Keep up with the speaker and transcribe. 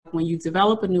when you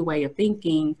develop a new way of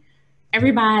thinking,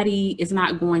 everybody is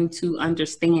not going to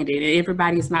understand it, and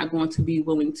everybody is not going to be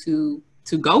willing to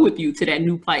go with you to that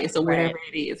new place or whatever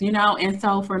it is, you know. And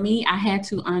so for me, I had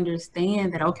to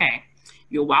understand that, okay,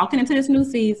 you're walking into this new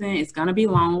season, it's going to be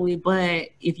lonely, but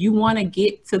if you want to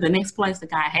get to the next place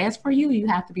that God has for you, you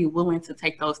have to be willing to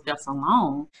take those steps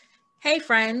alone. Hey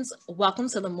friends, welcome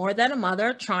to the More Than a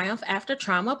Mother Triumph After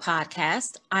Trauma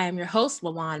podcast. I am your host,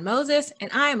 LaJuan Moses,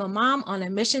 and I am a mom on a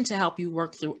mission to help you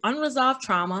work through unresolved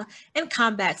trauma and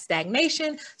combat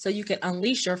stagnation so you can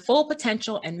unleash your full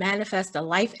potential and manifest the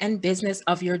life and business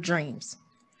of your dreams.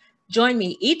 Join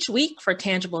me each week for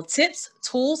tangible tips,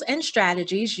 tools, and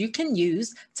strategies you can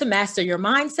use to master your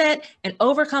mindset and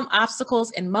overcome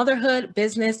obstacles in motherhood,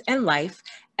 business, and life,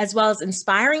 as well as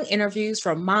inspiring interviews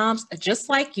from moms just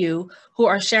like you who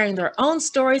are sharing their own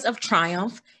stories of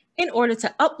triumph in order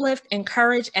to uplift,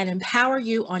 encourage, and empower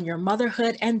you on your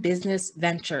motherhood and business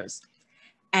ventures.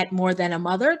 At More Than a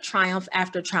Mother Triumph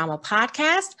After Trauma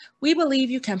podcast, we believe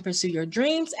you can pursue your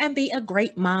dreams and be a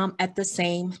great mom at the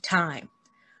same time.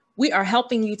 We are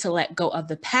helping you to let go of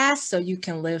the past so you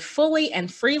can live fully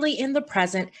and freely in the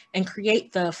present and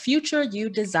create the future you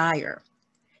desire.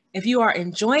 If you are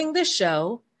enjoying the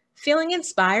show, feeling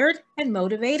inspired and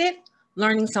motivated,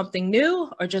 learning something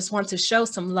new, or just want to show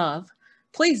some love,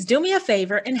 please do me a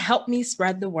favor and help me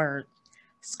spread the word.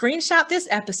 Screenshot this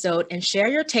episode and share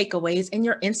your takeaways in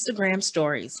your Instagram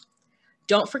stories.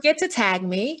 Don't forget to tag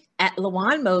me at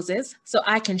LaJuan Moses so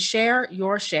I can share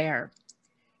your share.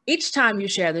 Each time you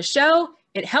share the show,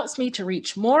 it helps me to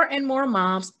reach more and more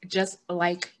moms just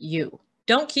like you.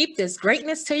 Don't keep this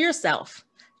greatness to yourself.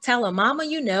 Tell a mama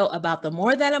you know about the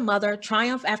More Than a Mother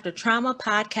Triumph After Trauma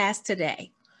podcast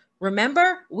today.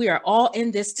 Remember, we are all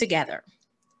in this together.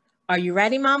 Are you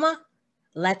ready, mama?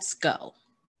 Let's go.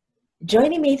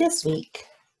 Joining me this week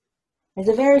is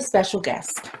a very special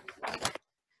guest.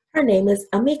 Her name is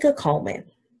Amika Coleman.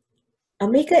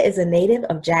 Amika is a native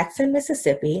of Jackson,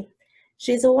 Mississippi.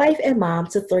 She's a wife and mom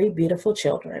to 3 beautiful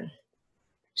children.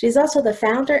 She's also the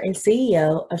founder and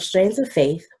CEO of Strands of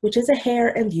Faith, which is a hair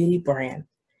and beauty brand.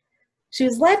 She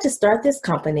was led to start this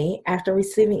company after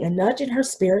receiving a nudge in her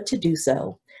spirit to do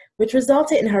so, which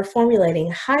resulted in her formulating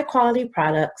high-quality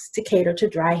products to cater to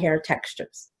dry hair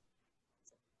textures.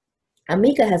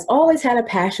 Amika has always had a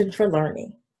passion for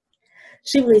learning.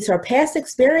 She believes her past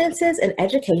experiences and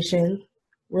education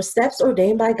were steps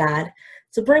ordained by God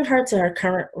to bring her to her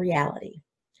current reality.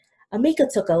 Amika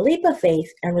took a leap of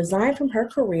faith and resigned from her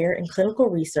career in clinical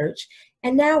research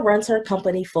and now runs her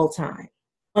company full-time.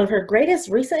 One of her greatest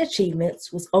recent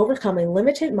achievements was overcoming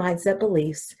limited mindset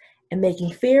beliefs and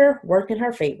making fear work in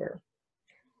her favor.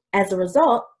 As a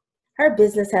result, her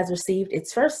business has received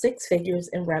its first 6 figures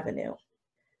in revenue.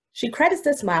 She credits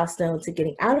this milestone to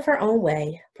getting out of her own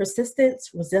way,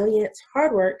 persistence, resilience,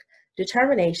 hard work,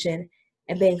 determination,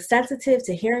 and being sensitive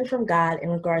to hearing from God in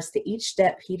regards to each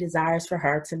step He desires for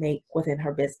her to make within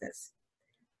her business.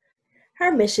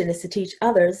 Her mission is to teach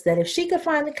others that if she could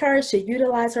find the courage to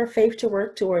utilize her faith to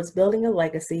work towards building a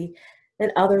legacy,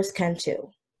 then others can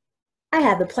too. I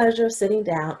had the pleasure of sitting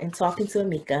down and talking to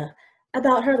Amika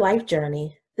about her life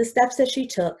journey, the steps that she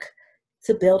took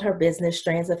to build her business,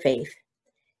 Strands of Faith,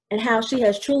 and how she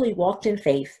has truly walked in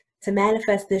faith to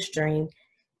manifest this dream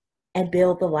and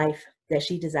build the life that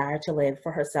she desired to live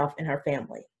for herself and her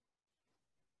family.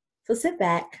 So sit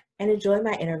back and enjoy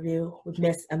my interview with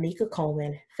Miss Amika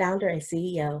Coleman, founder and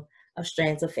CEO of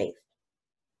Strands of Faith.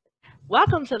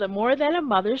 Welcome to the More Than a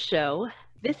Mother show.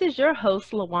 This is your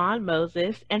host, LaJuan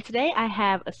Moses, and today I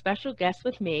have a special guest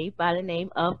with me by the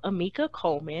name of Amika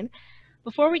Coleman.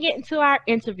 Before we get into our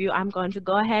interview, I'm going to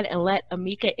go ahead and let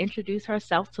Amika introduce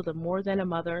herself to the More Than a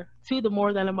Mother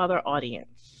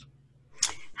audience.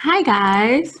 Hi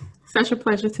guys, such a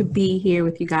pleasure to be here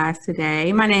with you guys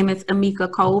today. My name is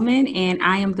Amika Coleman, and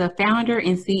I am the founder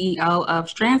and CEO of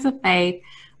Strands of Faith,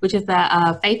 which is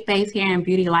a faith-based hair and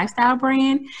beauty lifestyle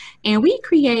brand. And we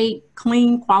create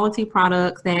clean, quality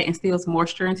products that instills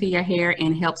moisture into your hair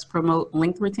and helps promote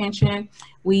length retention.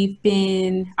 We've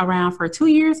been around for 2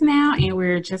 years now, and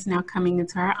we're just now coming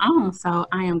into our own. So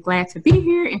I am glad to be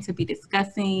here and to be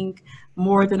discussing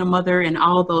More Than a Mother and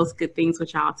all those good things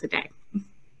with y'all today.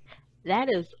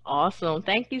 That is awesome.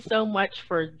 Thank you so much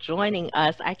for joining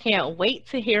us. I can't wait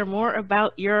to hear more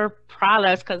about your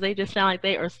products because they just sound like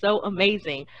they are so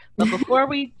amazing. But before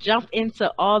we jump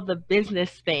into all the business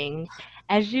things,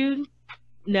 as you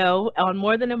know, on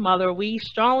More Than a Mother, we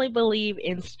strongly believe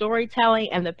in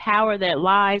storytelling and the power that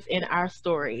lies in our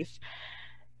stories.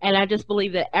 And I just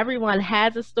believe that everyone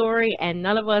has a story, and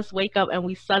none of us wake up and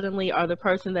we suddenly are the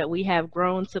person that we have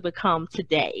grown to become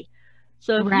today.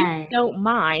 So if you Right. don't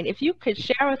mind, if you could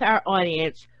share with our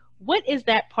audience, what is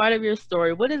that part of your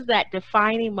story? What is that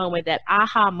defining moment, that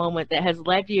aha moment that has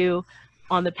led you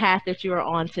on the path that you are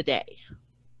on today?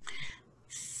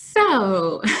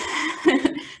 So,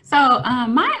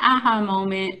 my aha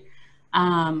moment,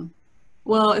 um,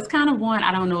 well, it's kind of one,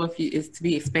 I don't know if it's to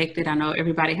be expected. I know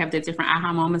everybody have their different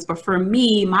aha moments, but for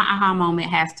me, my aha moment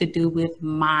has to do with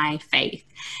my faith.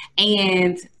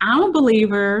 And I'm a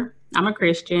believer, I'm a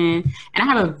Christian, and I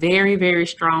have a very, very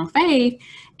strong faith.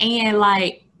 And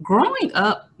like growing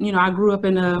up, I grew up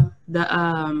in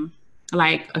the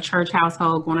like a church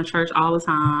household, going to church all the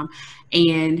time,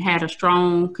 and had a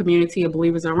strong community of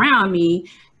believers around me.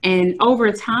 And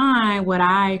over time, what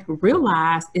I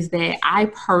realized is that I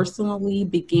personally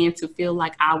began to feel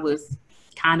like I was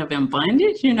kind of in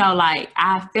bondage. Like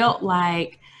I felt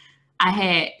like I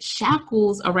had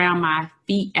shackles around my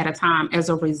feet at a time as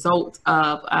a result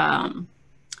of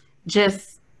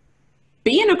just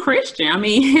being a Christian. I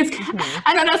mean,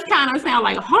 I know that's kind of sound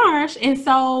like harsh.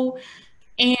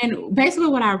 And basically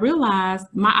what I realized,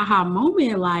 my aha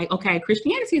moment, like, okay,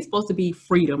 Christianity is supposed to be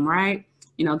freedom, right?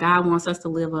 God wants us to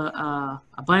live a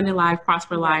abundant life,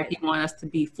 prosper life. He wants us to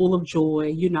be full of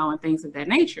joy, and things of that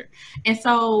nature. And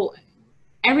so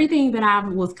everything that I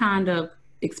was kind of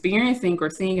experiencing or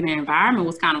seeing in the environment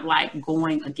was kind of like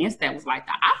going against that, was like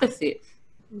the opposite.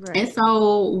 Right. And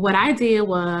so what I did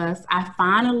was I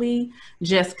finally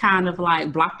just kind of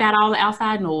like blocked out all the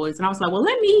outside noise. And I was like, well,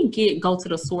 let me go to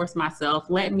the source myself.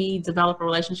 Let me develop a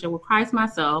relationship with Christ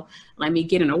myself. Let me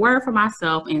get in a word for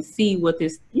myself and see what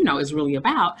this, is really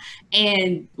about.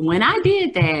 And when I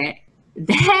did that,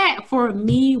 that for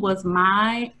me was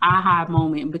my aha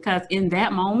moment, because in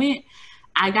that moment,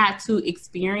 I got to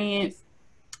experience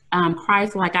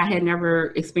Christ like I had never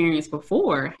experienced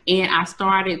before. And I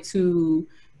started to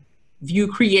view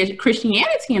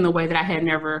Christianity in the way that I had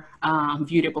never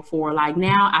viewed it before. Like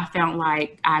now I found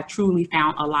like I truly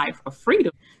found a life of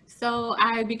freedom. So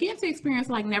I began to experience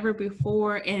like never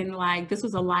before. And like, this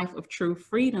was a life of true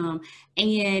freedom.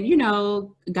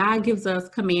 And, God gives us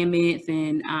commandments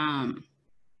and,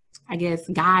 I guess,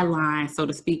 guidelines, so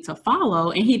to speak, to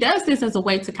follow. And he does this as a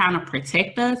way to kind of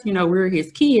protect us. We're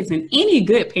his kids, and any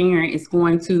good parent is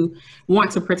going to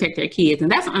want to protect their kids. And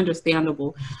that's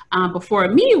understandable. But for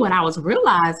me, what I was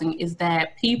realizing is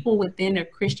that people within the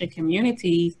Christian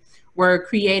communities were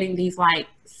creating these like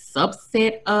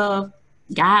subset of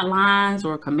guidelines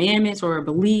or commandments or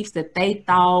beliefs that they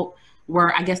thought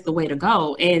were, I guess, the way to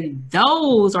go. And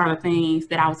those are the things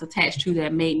that I was attached to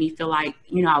that made me feel like,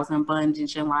 I was in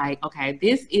bondage and like, okay,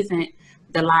 this isn't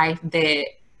the life that,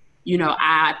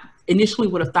 I initially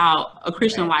would have thought a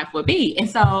Christian life would be. And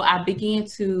so I began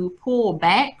to pull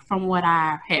back from what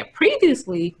I had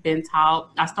previously been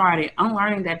taught. I started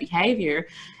unlearning that behavior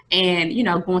and,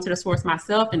 going to the source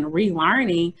myself and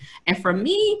relearning. And for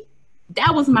me,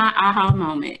 that was my aha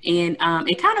moment. And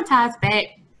it kind of ties back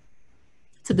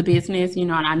to the business,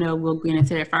 and I know we'll get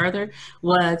into that further,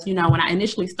 was, when I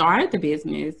initially started the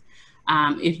business,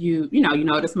 if you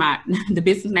notice the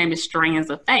business name is Strands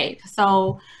of Faith.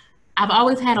 So I've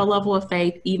always had a level of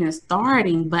faith even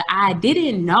starting, but I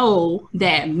didn't know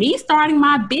that me starting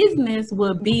my business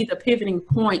would be the pivoting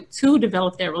point to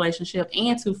develop that relationship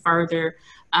and to further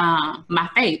my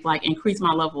faith, like increase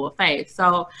my level of faith.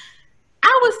 So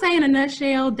I would say in a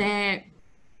nutshell that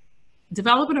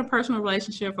developing a personal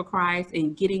relationship with Christ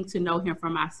and getting to know him for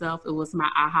myself, it was my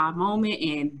aha moment.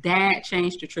 And that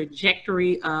changed the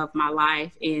trajectory of my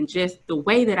life and just the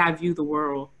way that I view the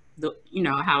world,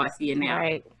 how I see it now.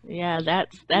 Right. Yeah,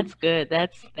 that's good.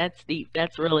 That's deep.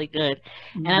 That's really good.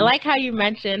 Mm-hmm. And I like how you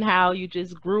mentioned how you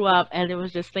just grew up and it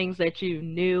was just things that you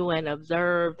knew and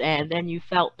observed, and then you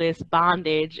felt this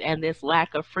bondage and this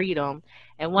lack of freedom.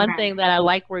 And one thing that I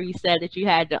like where you said that you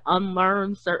had to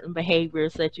unlearn certain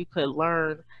behaviors so that you could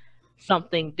learn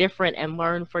something different and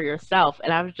learn for yourself.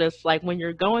 And I was just like, when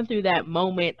you're going through that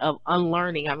moment of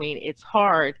unlearning, I mean, it's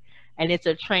hard and it's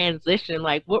a transition.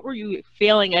 Like, what were you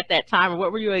feeling at that time? Or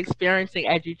what were you experiencing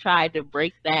as you tried to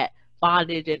break that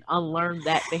bondage and unlearn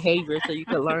that behavior so you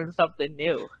could learn something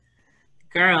new?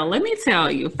 Girl, let me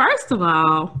tell you, first of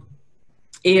all,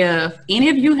 if any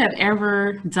of you have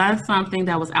ever done something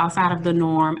that was outside of the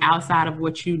norm, outside of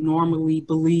what you normally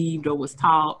believed or was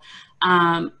taught,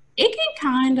 it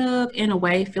can kind of, in a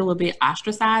way, feel a bit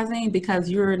ostracizing because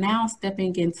you're now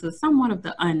stepping into somewhat of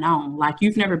the unknown. Like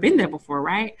you've never been there before,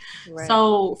 right?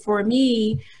 So for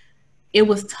me, it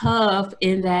was tough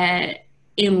in that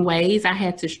in ways I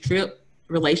had to strip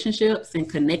relationships and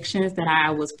connections that I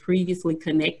was previously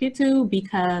connected to,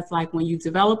 because like when you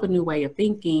develop a new way of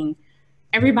thinking,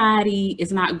 everybody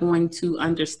is not going to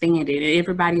understand it, and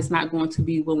everybody is not going to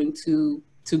be willing to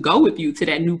go with you to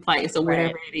that new place or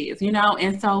whatever it is, you know?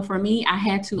 And so for me, I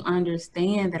had to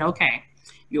understand that, okay,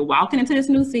 you're walking into this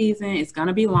new season, it's going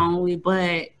to be lonely,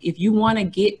 but if you want to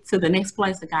get to the next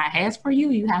place that God has for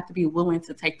you, you have to be willing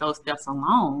to take those steps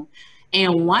alone.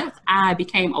 And once I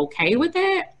became okay with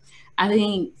that, I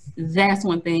think that's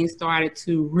when things started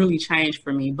to really change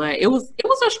for me. But it was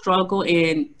a struggle,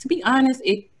 and to be honest,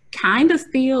 it kind of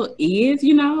still is,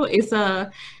 you know. It's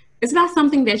not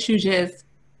something that you just,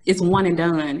 it's one and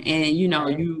done, and you know,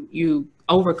 you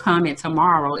overcome it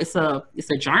tomorrow. It's a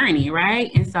journey, right?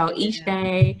 And so each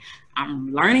day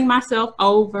I'm learning myself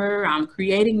over, I'm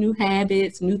creating new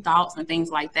habits, new thoughts and things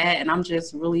like that, and I'm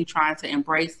just really trying to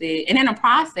embrace it. And in the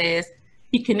process,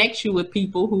 he connects you with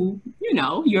people who, you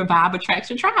know, your vibe attracts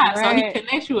your tribe. So he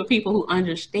connects you with people who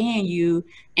understand you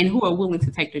and who are willing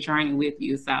to take the journey with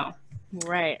you. So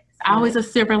it's always a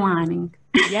silver lining.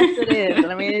 Yes, it is.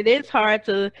 I mean, it is hard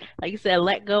to, like you said,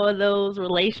 let go of those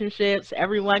relationships.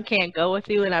 Everyone can't go with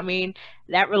you. And I mean,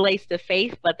 that relates to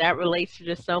faith, but that relates to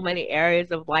just so many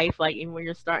areas of life. Like even when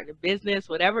you're starting a business,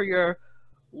 whatever you're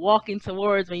walking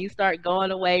towards, when you start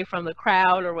going away from the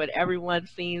crowd or what everyone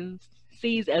sees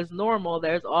as normal,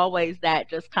 there's always that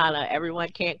just kind of, everyone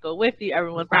can't go with you,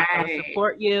 everyone's not going to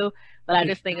support you. But I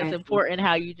just think it's important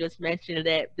how you just mentioned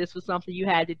that this was something you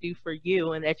had to do for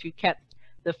you, and that you kept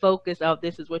the focus of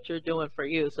this is what you're doing for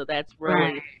you. So that's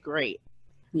really great.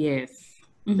 Yes.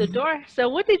 So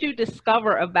what did you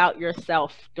discover about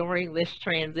yourself during this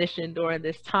transition, during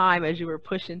this time as you were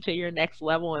pushing to your next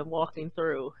level and walking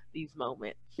through these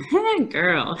moments?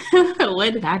 Girl,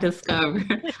 what did I discover?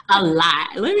 A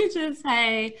lot. Let me just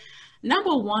say,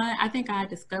 number one, I think I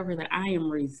discovered that I am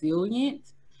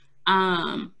resilient.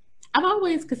 I've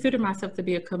always considered myself to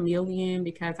be a chameleon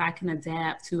because I can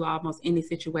adapt to almost any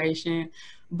situation.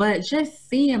 But just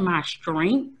seeing my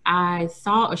strength, I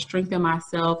saw a strength in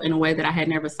myself in a way that I had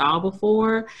never saw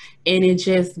before. And it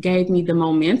just gave me the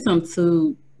momentum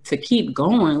to keep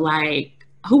going. Like,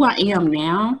 who I am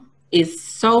now is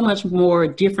so much more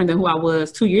different than who I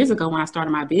was 2 years ago when I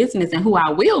started my business, and who I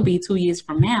will be 2 years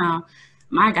from now.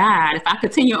 My God, if I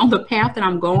continue on the path that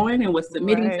I'm going and was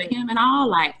submitting to him and all,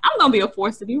 like, I'm going to be a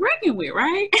force to be reckoned with,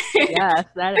 right? Yes,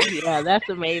 that's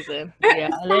amazing. Yeah,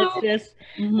 it's just,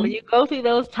 when you go through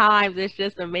those times, it's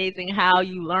just amazing how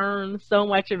you learn so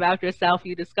much about yourself.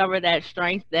 You discover that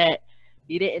strength that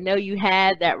you didn't know you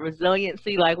had, that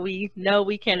resiliency. Like, we know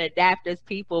we can adapt as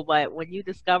people, but when you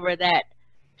discover that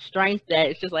strength, that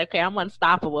it's just like, okay, I'm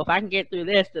unstoppable. If I can get through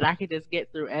this, then I can just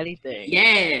get through anything.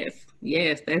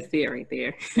 Yes, that's it right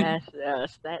there. Yes,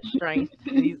 that strength.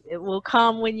 It will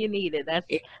come when you need it. That's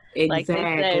exactly. Like they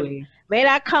say, may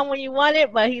not come when you want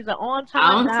it, but he's an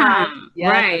on-time.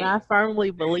 Yes, right. And I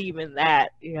firmly believe in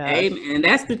that. Yes. Amen.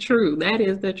 That's the truth. That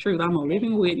is the truth. I'm a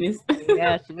living witness.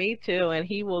 Yes, me too. And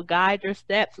he will guide your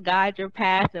steps, guide your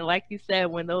path. And like you said,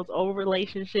 when those old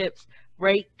relationships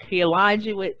break, he aligns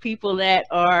you with people that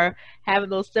are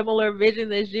having those similar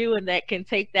visions as you, and that can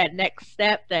take that next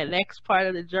step, that next part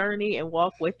of the journey, and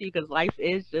walk with you, because life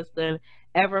is just an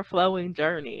ever-flowing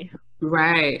journey.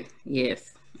 Right.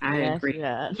 Yes, I agree.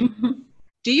 Yes.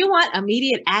 Do you want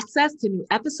immediate access to new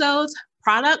episodes,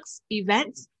 products,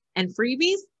 events, and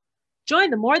freebies?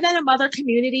 Join the More Than a Mother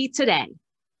community today.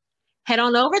 Head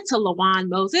on over to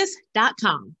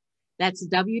LawanMoses.com. That's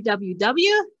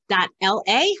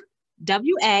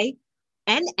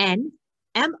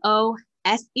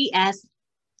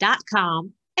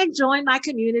www.LaWannMoses.com and join my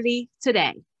community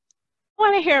today. I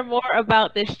want to hear more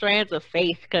about this Strands of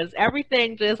Faith, because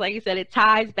everything, just like you said, it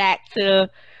ties back to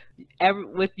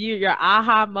with you, your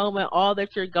aha moment, all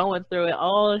that you're going through. It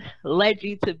all led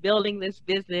you to building this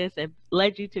business and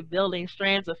led you to building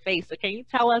Strands of Faith. So can you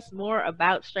tell us more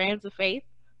about Strands of Faith?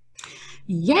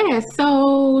 Yes,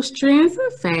 so Strands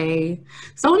of Faith.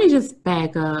 So let me just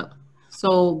back up.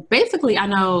 So basically, I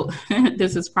know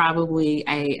this is probably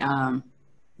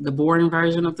the boring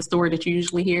version of the story that you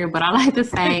usually hear, but I like to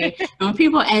say, when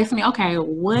people ask me, okay,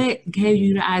 what gave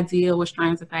you the idea with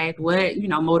Strands of Faith? What,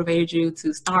 motivated you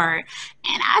to start?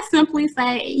 And I simply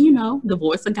say, the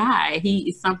voice of God. He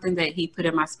is something that he put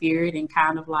in my spirit and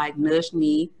kind of like nudged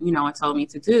me, and told me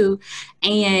to do.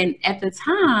 And at the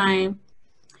time,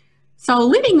 so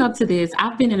leading up to this,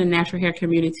 I've been in the natural hair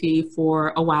community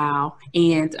for a while.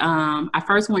 And I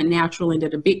first went natural and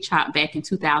did a big chop back in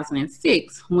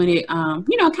 2006 when it, kind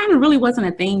of really wasn't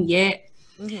a thing yet.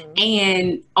 Mm-hmm.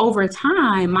 And over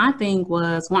time, my thing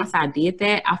was, once I did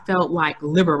that, I felt like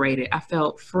liberated. I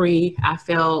felt free. I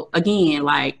felt, again,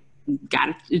 like got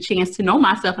a chance to know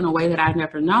myself in a way that I've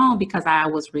never known, because I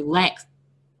was relaxed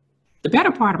the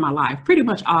better part of my life, pretty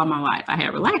much all my life, I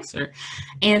had Relaxer.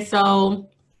 And so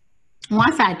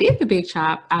once I did the Big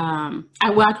Chop,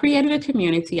 I created a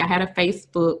community. I had a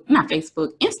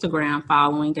Instagram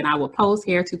following, and I would post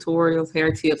hair tutorials,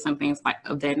 hair tips, and things like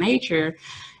of that nature.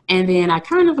 And then I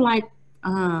kind of like,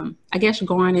 I guess,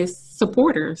 garnered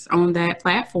supporters on that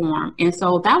platform. And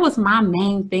so that was my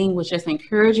main thing, was just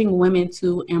encouraging women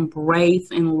to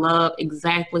embrace and love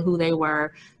exactly who they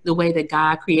were, the way that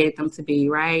God created them to be,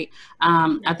 right?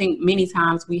 I think many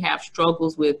times we have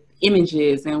struggles with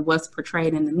images and what's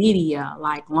portrayed in the media,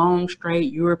 like long,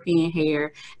 straight European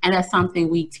hair. And that's something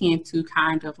we tend to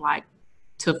kind of like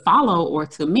to follow or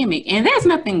to mimic. And there's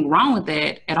nothing wrong with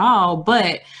that at all.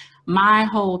 But my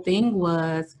whole thing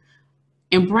was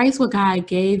embrace what God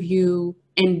gave you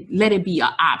and let it be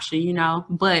an option, you know.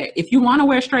 But if you want to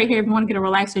wear straight hair, if you want to get a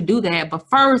relaxer, do that. But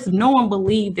first, know and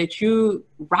believe that you're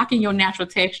rocking your natural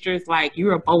textures, like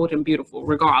you're bold and beautiful,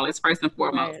 regardless, first and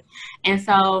foremost. Right. And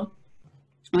so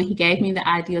when he gave me the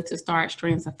idea to start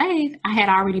Strands of Faith, I had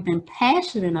already been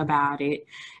passionate about it.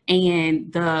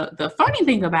 And the funny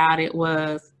thing about it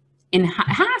was, in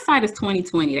hindsight is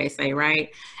 2020, they say, right?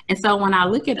 And so when I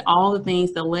look at all the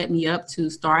things that led me up to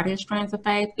starting Strands of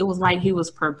Faith, it was like he was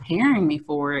preparing me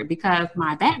for it, because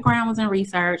my background was in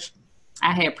research.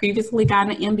 I had previously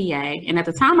gotten an MBA. And at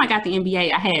the time I got the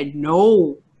MBA, I had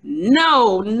no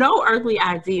earthly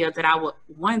idea that I would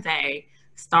one day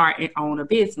start and own a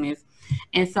business.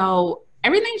 And so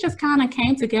everything just kind of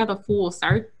came together full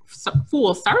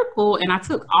circle, and I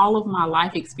took all of my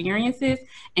life experiences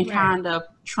and Right. kind of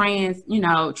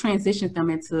transitioned them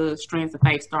into Strands of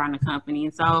Faith, starting a company.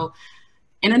 And so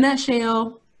in a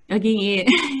nutshell, again,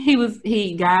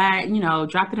 God,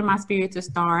 dropped it in my spirit to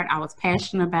start. I was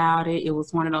passionate about it. It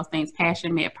was one of those things,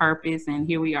 passion met purpose, and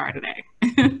here we are today.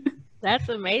 That's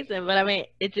amazing. But I mean,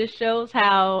 it just shows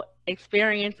how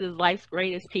experience is life's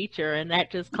greatest teacher, and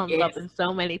that just comes up in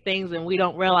so many things, and we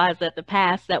don't realize that the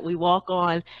paths that we walk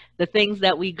on, the things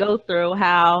that we go through,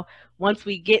 how once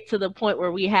we get to the point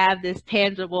where we have this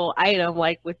tangible item,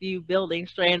 like with you building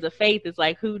Strands of Faith, it's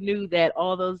like, who knew that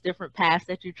all those different paths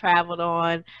that you traveled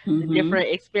on, the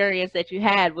different experience that you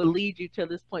had would lead you to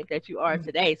this point that you are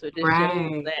today. So it just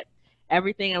shows that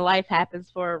everything in life happens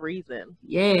for a reason.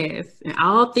 Yes, and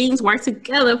all things work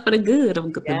together for the good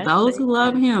of those who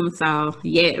love him. So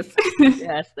yes.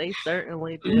 Yes, they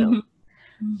certainly do.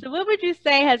 So what would you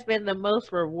say has been the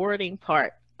most rewarding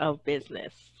part of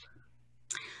business?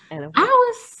 I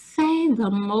would say the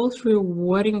most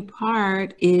rewarding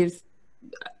part is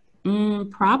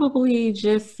probably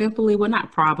just simply, well,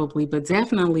 not probably, but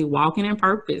definitely walking in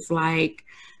purpose. Like,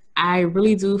 I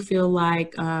really do feel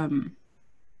like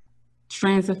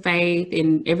Strands of Faith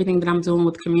and everything that I'm doing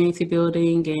with community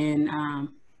building and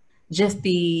just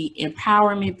the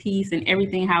empowerment piece and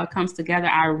everything, how it comes together,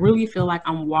 I really feel like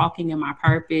I'm walking in my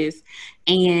purpose.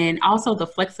 And also the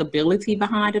flexibility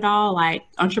behind it all, like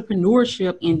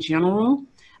entrepreneurship in general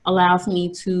allows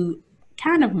me to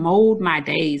kind of mold my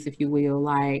days, if you will.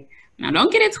 Like, now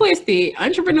don't get it twisted.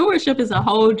 Entrepreneurship is a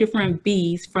whole different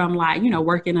beast from like,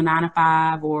 working a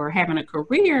 9-to-5 or having a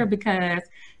career, because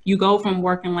you go from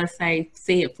working, let's say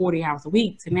 40 hours a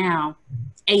week to now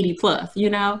 80 plus,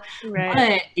 Right.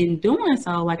 But in doing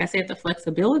so, like I said, the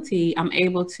flexibility, I'm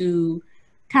able to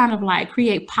kind of like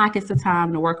create pockets of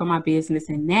time to work on my business.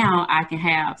 And now I can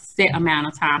have set amount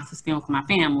of time to spend with my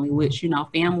family, which,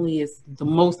 family is the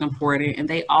most important, and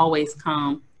they always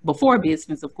come before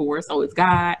business, of course. So it's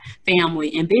God,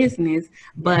 family, and business.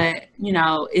 But,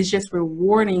 it's just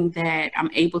rewarding that I'm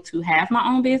able to have my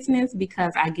own business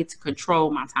because I get to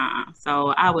control my time. So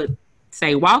I would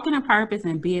say walking in purpose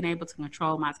and being able to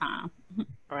control my time.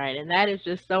 Right. And that is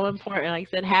just so important. Like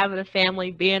I said, having a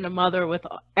family, being a mother, with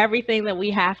everything that we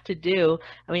have to do.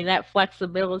 I mean, that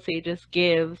flexibility just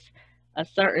gives a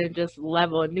certain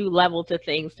a new level to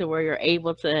things, to where you're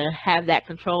able to have that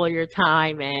control of your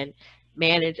time and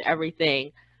manage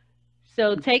everything.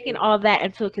 So taking all that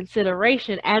into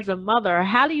consideration, as a mother,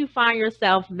 how do you find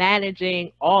yourself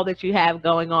managing all that you have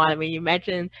going on? I mean, you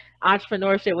mentioned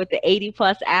entrepreneurship with the 80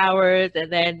 plus hours, and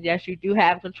then yes, you do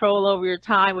have control over your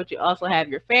time, but you also have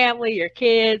your family, your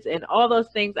kids, and all those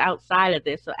things outside of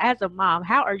this. So as a mom,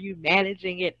 how are you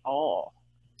managing it all?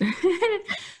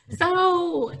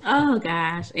 So, oh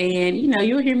gosh. And,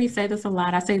 you'll hear me say this a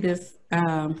lot. I say this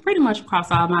pretty much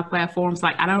across all my platforms.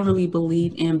 Like, I don't really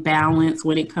believe in balance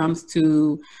when it comes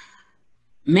to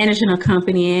managing a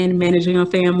company and managing a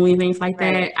family and things like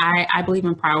that. I believe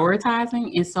in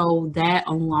prioritizing. And so that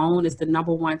alone is the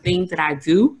number one thing that I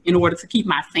do in order to keep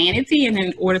my sanity and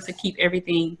in order to keep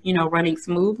everything, running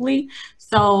smoothly.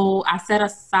 So I set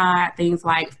aside things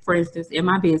like, for instance, in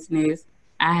my business,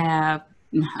 I have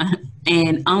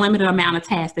an unlimited amount of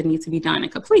tasks that need to be done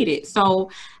and completed. So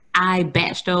I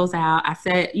batch those out. I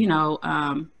set,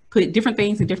 put different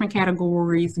things in different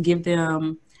categories, give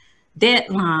them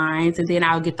deadlines, and then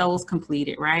I'll get those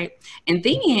completed, right? And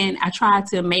then I try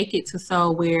to make it to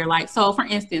so where, like, so for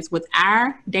instance, with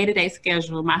our day-to-day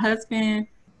schedule, my husband,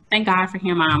 thank God for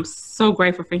him. I'm so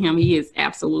grateful for him. He is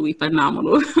absolutely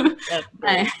phenomenal.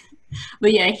 But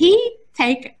yeah, he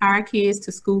take our kids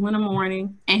to school in the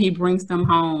morning and he brings them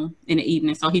home in the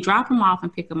evening. So he drop them off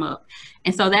and pick them up.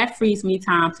 And so that frees me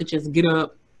time to just get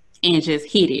up and just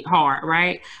hit it hard,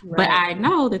 right? But I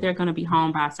know that they're going to be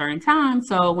home by a certain time.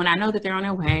 So when I know that they're on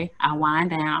their way, I wind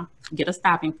down, get a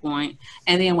stopping point.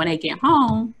 And then when they get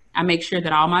home, I make sure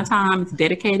that all my time is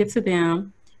dedicated to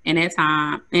them in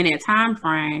that time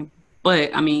frame.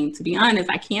 But I mean, to be honest,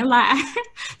 I can't lie.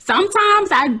 Sometimes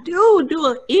I do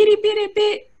a itty bitty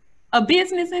bit of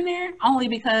business in there, only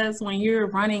because when you're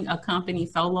running a company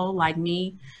solo like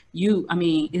me,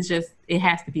 it's just, it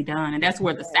has to be done. And that's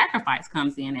where the sacrifice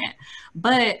comes in at.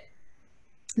 But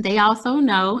they also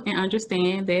know and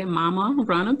understand that mama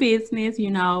run a business.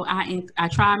 I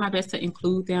try my best to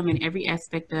include them in every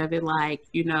aspect of it. Like,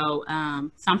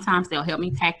 sometimes they'll help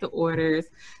me pack the orders.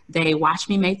 They watch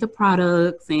me make the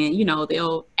products, and,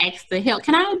 they'll ask to help.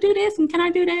 Can I do this? And can I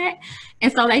do that?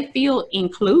 And so they feel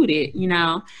included,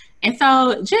 and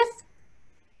so just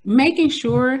making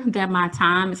sure that my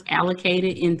time is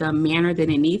allocated in the manner that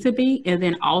it needs to be, and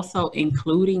then also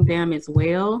including them as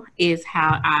well, is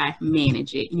how I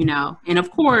manage it, And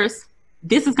of course,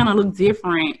 this is going to look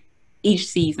different each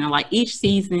season. Like each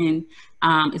season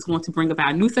is going to bring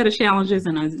about a new set of challenges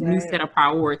and a new set of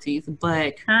priorities.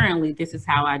 But currently, this is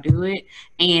how I do it.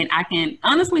 And I can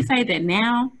honestly say that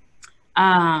now,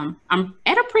 I'm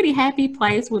at a pretty happy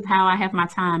place with how I have my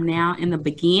time now. In the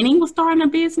beginning with starting a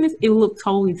business, it looked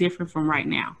totally different from right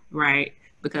now, right?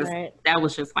 Because that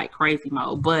was just like crazy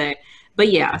mode. But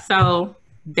yeah, so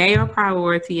they are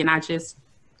priority, and I just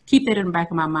keep that in the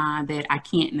back of my mind that I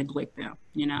can't neglect them,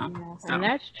 So. And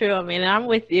that's true. I mean, I'm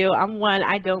with you.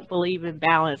 I don't believe in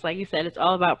balance. Like you said, it's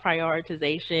all about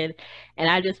prioritization. And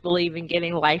I just believe in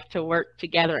getting life to work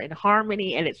together in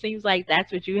harmony. And it seems like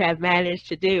that's what you have managed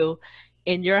to do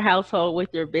in your household with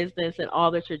your business and all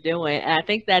that you're doing. And I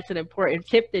think that's an important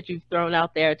tip that you've thrown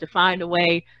out there, to find a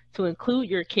way to include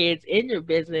your kids in your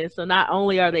business. So not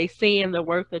only are they seeing the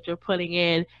work that you're putting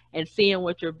in and seeing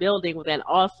what you're building, but then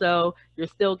also you're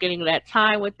still getting that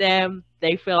time with them.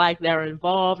 They feel like they're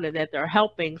involved and that they're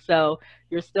helping. So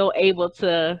you're still able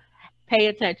to pay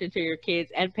attention to your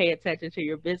kids and pay attention to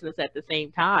your business at the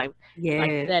same time. Yeah.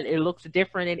 Like I said, it looks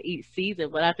different in each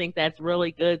season, but I think that's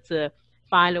really good to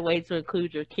find a way to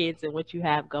include your kids in what you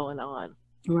have going on.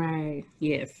 Right.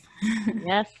 Yes.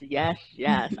 Yes.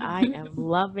 I am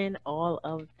loving all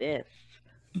of this.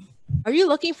 Are you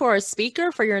looking for a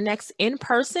speaker for your next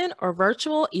in-person or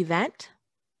virtual event?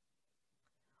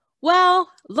 Well,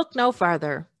 look no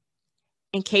further.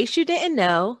 In case you didn't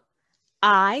know,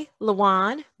 I,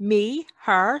 Lawan, me,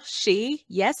 her, she,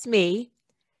 yes, me,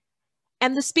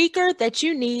 am the speaker that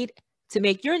you need to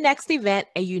make your next event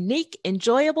a unique,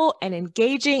 enjoyable, and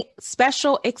engaging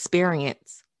special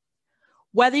experience.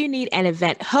 Whether you need an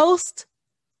event host,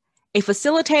 a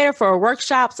facilitator for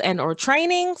workshops and or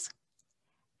trainings,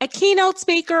 a keynote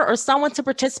speaker or someone to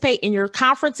participate in your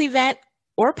conference event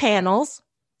or panels,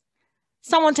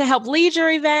 someone to help lead your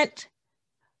event,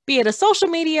 be it a social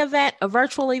media event, a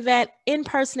virtual event,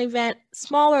 in-person event,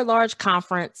 small or large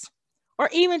conference, or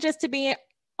even just to be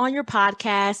on your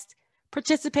podcast,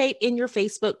 participate in your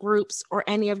Facebook groups or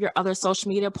any of your other social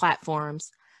media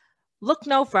platforms. Look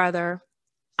no further.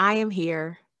 I am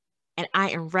here, and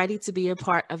I am ready to be a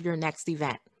part of your next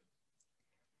event.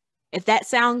 If that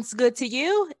sounds good to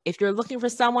you, if you're looking for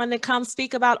someone to come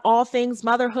speak about all things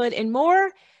motherhood and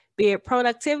more, be it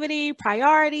productivity,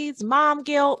 priorities, mom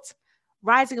guilt,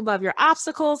 rising above your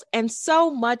obstacles, and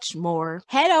so much more,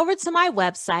 head over to my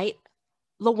website,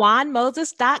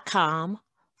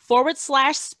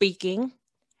 lawanmoses.com/speaking,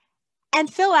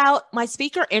 and fill out my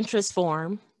speaker interest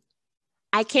form.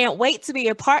 I can't wait to be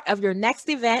a part of your next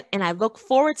event, and I look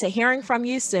forward to hearing from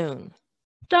you soon.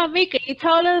 So, Amika, you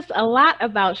told us a lot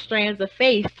about Strands of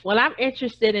Faith. What I'm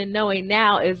interested in knowing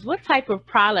now is what type of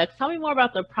products, tell me more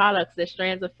about the products that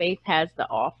Strands of Faith has to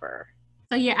offer.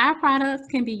 So yeah, our products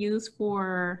can be used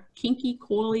for kinky,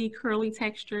 coily, curly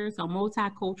textures, so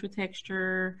multicultural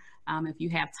texture. If you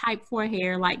have type 4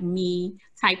 hair like me,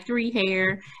 type 3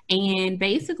 hair, and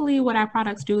basically what our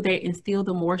products do, they instill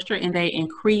the moisture and they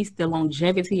increase the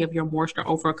longevity of your moisture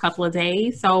over a couple of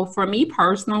days. So for me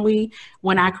personally,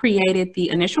 when I created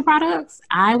the initial products,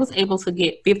 I was able to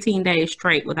get 15 days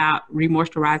straight without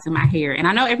remoisturizing my hair. And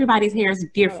I know everybody's hair is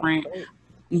different.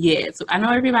 Yes, I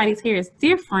know everybody's hair is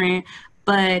different,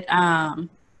 but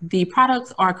the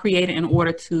products are created in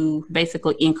order to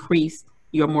basically increase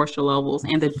your moisture levels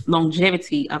and the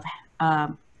longevity of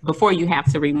before you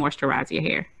have to re-moisturize your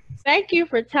hair. Thank you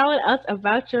for telling us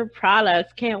about your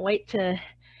products. Can't wait to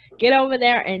get over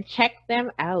there and check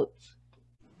them out.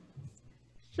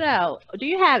 So, do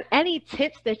you have any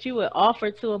tips that you would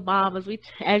offer to a mom?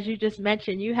 As you just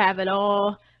mentioned, you have it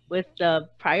all with the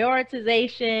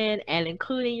prioritization and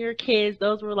including your kids.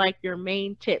 Those were like your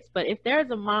main tips. But if there's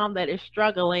a mom that is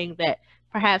struggling, that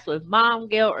perhaps with mom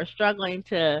guilt or struggling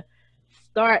to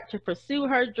start to pursue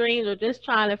her dreams or just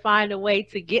trying to find a way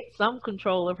to get some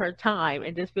control of her time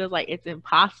and just feels like it's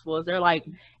impossible, is there like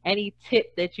any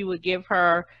tip that you would give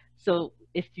her? So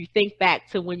if you think back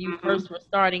to when you first were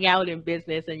starting out in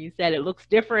business and you said it looks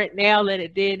different now than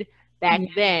it did back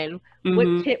then,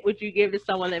 what tip would you give to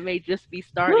someone that may just be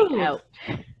starting out?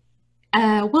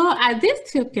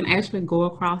 This tip can actually go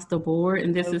across the board,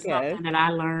 and this is something that I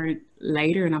learned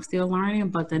later and I'm still learning.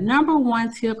 But the number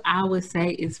one tip I would say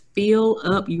is fill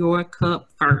up your cup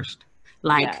first.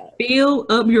 Fill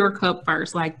up your cup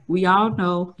first. Like we all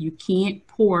know, you can't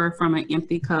pour from an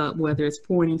empty cup, whether it's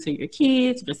pouring into your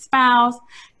kids, your spouse,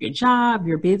 your job,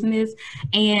 your business.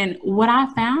 And what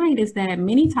I find is that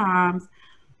many times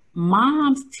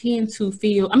moms tend to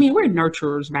feel, I mean, we're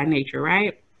nurturers by nature,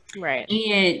 right? Right.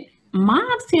 And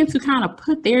moms tend to kind of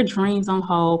put their dreams on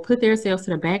hold, put themselves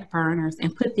to the back burners,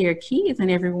 and put their kids and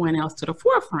everyone else to the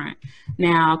forefront.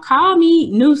 Now, call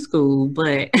me new school,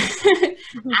 but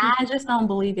I just don't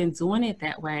believe in doing it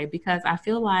that way, because I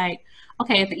feel like,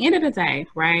 okay, at the end of the day,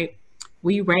 right,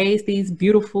 we raise these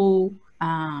beautiful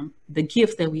the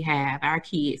gifts that we have, our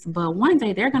kids, but one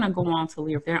day they're going to go on to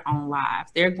live their own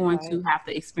lives. They're going to have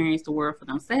to experience the world for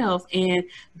themselves. And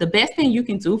the best thing you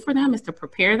can do for them is to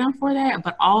prepare them for that.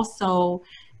 But also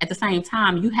at the same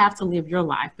time, you have to live your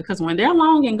life, because when they're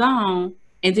long and gone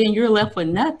and then you're left with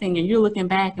nothing and you're looking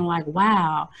back and like,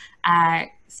 wow,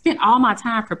 I spent all my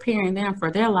time preparing them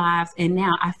for their lives, and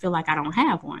now I feel like I don't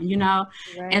have one, you know?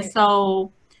 Right. And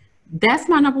so that's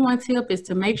my number one tip, is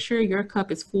to make sure your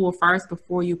cup is full first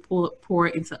before you pour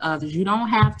it into others. You don't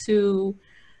have to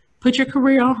put your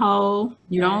career on hold.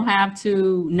 You don't have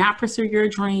to not pursue your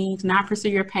dreams, not pursue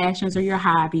your passions or your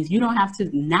hobbies. You don't have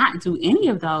to not do any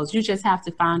of those. You just have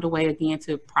to find a way again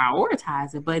to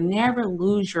prioritize it, but never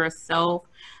lose yourself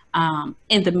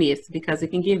in the midst, because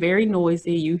it can get very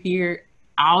noisy. You hear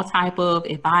all type of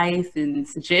advice and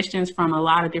suggestions from a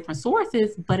lot of different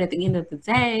sources, but at the end of the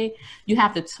day, you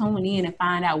have to tune in and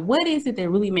find out what is it that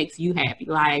really makes you happy.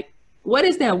 Like, what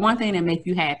is that one thing that makes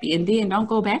you happy? And then don't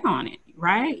go back on it,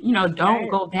 right? You know,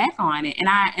 don't go back on it.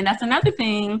 And that's another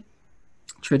thing.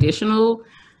 Traditional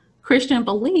Christian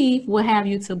belief will have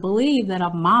you to believe that a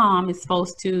mom is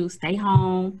supposed to stay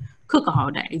home, cook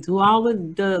all day, do all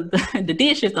the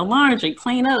dishes, the laundry,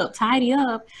 clean up, tidy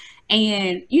up.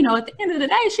 And, you know, at the end of the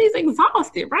day, she's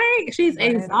exhausted, right? She's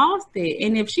exhausted.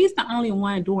 And if she's the only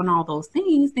one doing all those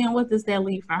things, then what does that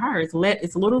leave for her? It's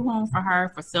little room for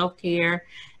her for self-care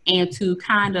and to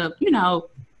kind of, you know,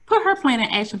 put her plan in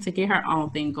action to get her own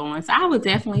thing going. So I would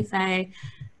definitely say,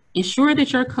 ensure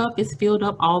that your cup is filled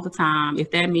up all the time.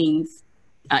 If that means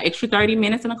extra 30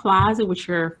 minutes in the closet with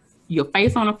your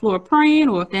face on the floor praying,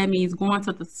 or if that means going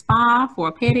to the spa for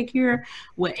a pedicure,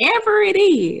 whatever it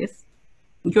is,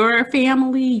 your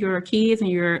family, your kids, and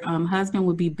your husband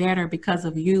would be better because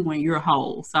of you when you're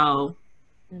whole. So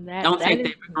don't take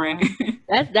that for granted.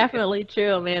 That's definitely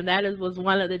true, man. That was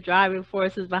one of the driving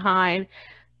forces behind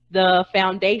the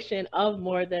foundation of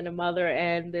More Than a Mother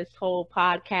and this whole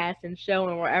podcast and show,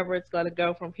 and wherever it's going to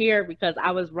go from here, because I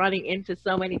was running into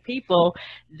so many people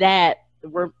that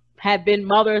have been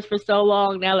mothers for so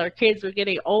long. Now their kids are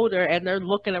getting older and they're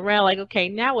looking around like, okay,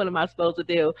 now what am I supposed to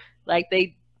do? Like,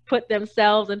 they put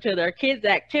themselves into their kids'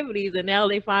 activities, and now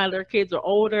they find their kids are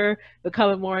older,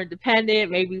 becoming more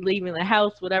independent, maybe leaving the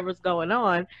house, whatever's going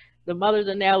on. The mothers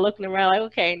are now looking around like,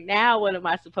 okay, now what am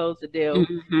I supposed to do?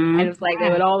 And it's like, they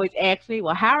would always ask me,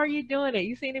 well, how are you doing it?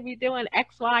 You seem to be doing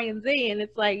X, Y, and Z. And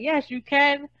it's like, yes, you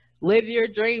can live your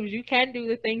dreams. You can do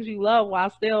the things you love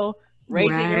while still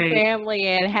raising your family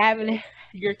and having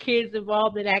your kids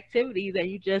involved in activities that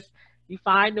you you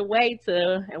find a way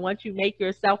to, and once you make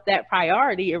yourself that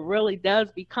priority, it really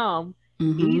does become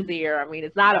easier. I mean,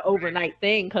 it's not an overnight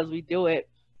thing because we do it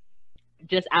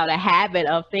just out of habit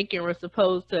of thinking we're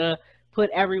supposed to put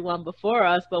everyone before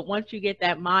us. But once you get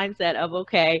that mindset of,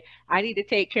 okay, I need to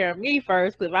take care of me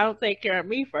first, because if I don't take care of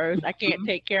me first, I can't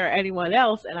take care of anyone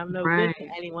else, and I'm no good to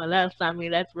anyone else. I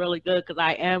mean, that's really good, because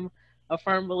I am a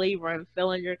firm believer in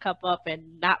filling your cup up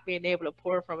and not being able to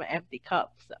pour from an empty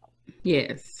cup. So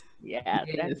yes,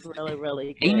 that's really,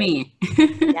 really good. Amen.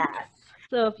 Yes.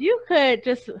 So if you could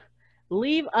just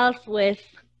leave us with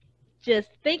just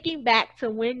thinking back to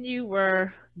when you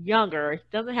were younger. It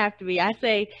doesn't have to be, I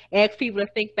say, ask people to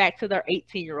think back to their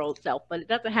 18-year-old self, but it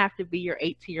doesn't have to be your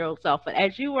 18-year-old self. But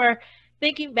as you were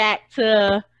thinking back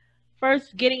to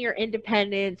first getting your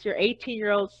independence, your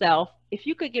 18-year-old self, if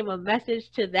you could give a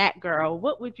message to that girl,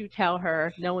 what would you tell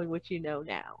her knowing what you know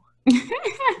now?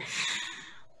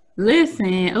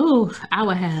 Listen, I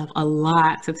would have a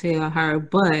lot to tell her,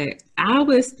 but I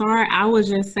would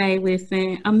just say,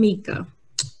 listen, Amika,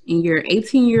 in your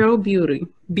 18-year-old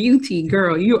beauty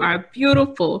girl, you are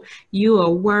beautiful, you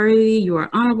are worthy, you are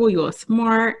honorable, you are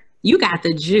smart, you got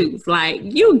the juice, like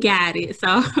you got it.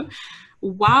 So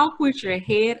walk with your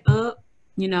head up.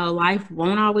 Life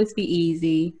won't always be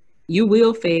easy. You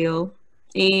will fail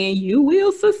and you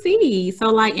will succeed. So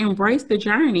like embrace the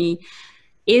journey.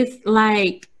 It's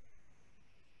like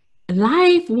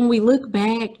life, when we look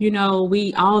back,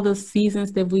 all the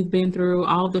seasons that we've been through,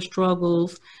 all the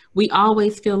struggles, we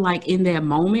always feel like in that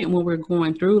moment when we're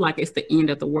going through, like it's the end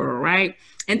of the world, right?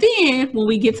 And then when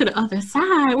we get to the other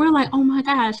side, we're like, oh my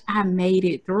gosh, I made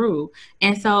it through.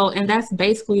 And that's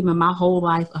basically been my whole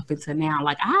life up until now.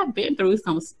 Like I've been through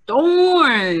some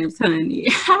storms, honey.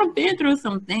 I've been through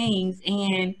some things.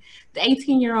 And the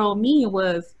 18-year-old me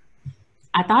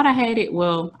I thought I had it.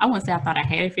 Well, I wouldn't say I thought I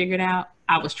had it figured out.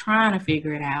 I was trying to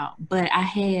figure it out, but I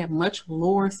had much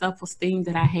lower self-esteem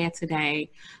than I had today.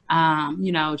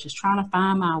 Just trying to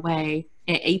find my way.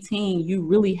 At 18, you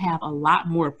really have a lot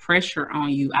more pressure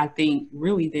on you, I think,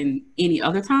 really than any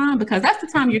other time, because that's the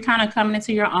time you're kind of coming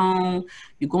into your own.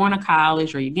 You're going to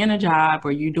college, or you're getting a job,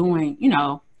 or you're doing,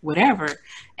 whatever,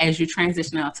 as you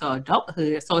transition out to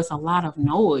adulthood. So it's a lot of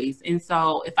noise. And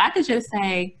so if I could just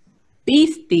say, be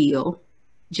still.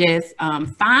 Just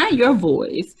find your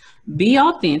voice, be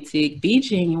authentic, be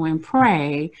genuine,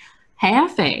 pray,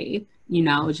 have faith,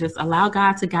 just allow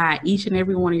God to guide each and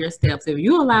every one of your steps. If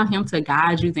you allow him to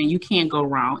guide you, then you can't go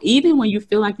wrong. Even when you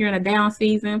feel like you're in a down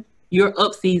season, your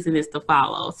up season is to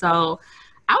follow. So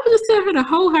I would just tell her to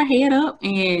hold her head up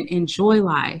and enjoy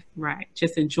life, right?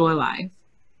 Just enjoy life.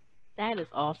 That is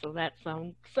awesome. That's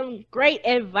some great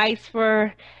advice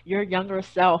for your younger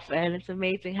self. And it's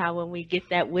amazing how when we get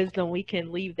that wisdom, we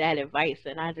can leave that advice.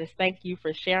 And I just thank you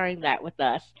for sharing that with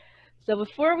us. So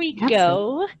before we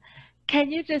go,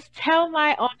 can you just tell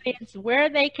my audience where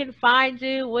they can find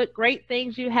you, what great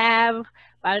things you have?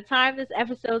 By the time this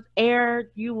episode's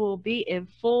aired, you will be in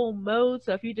full mode.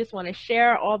 So if you just want to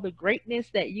share all the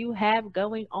greatness that you have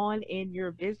going on in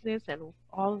your business and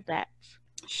all of that.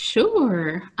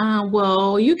 Sure.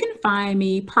 Well, you can find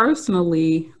me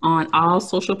personally on all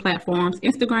social platforms,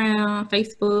 Instagram,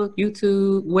 Facebook,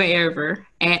 YouTube, wherever,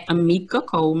 at Amika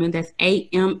Coleman. That's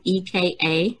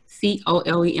AMEKA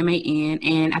COLEMAN.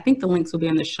 And I think the links will be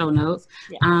in the show notes.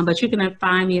 Yes. But you can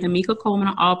find me at Amika Coleman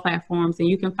on all platforms, and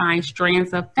you can find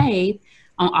Strands of Faith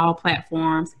on all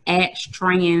platforms at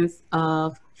Strands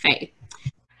of Faith.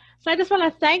 So I just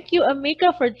want to thank you,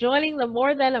 Amika, for joining the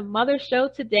More Than a Mother show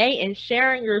today and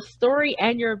sharing your story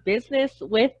and your business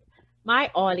with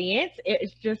my audience.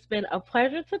 It's just been a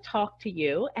pleasure to talk to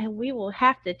you, and we will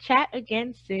have to chat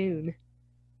again soon.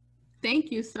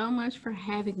 Thank you so much for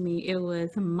having me. It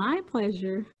was my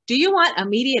pleasure. Do you want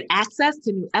immediate access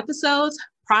to new episodes,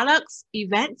 products,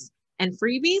 events, and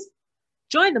freebies?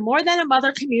 Join the More Than a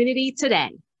Mother community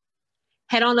today.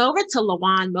 Head on over to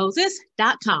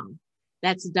LawanMoses.com.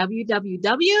 That's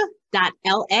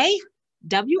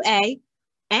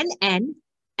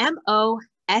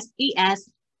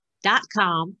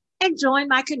www.LaWannMoses.com and join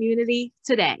my community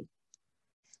today.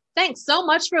 Thanks so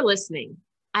much for listening.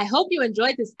 I hope you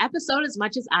enjoyed this episode as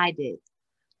much as I did.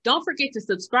 Don't forget to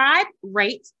subscribe,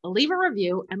 rate, leave a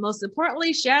review, and most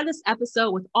importantly, share this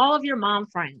episode with all of your mom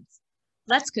friends.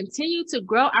 Let's continue to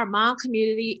grow our mom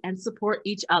community and support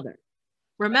each other.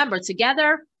 Remember,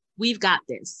 together, we've got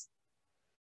this.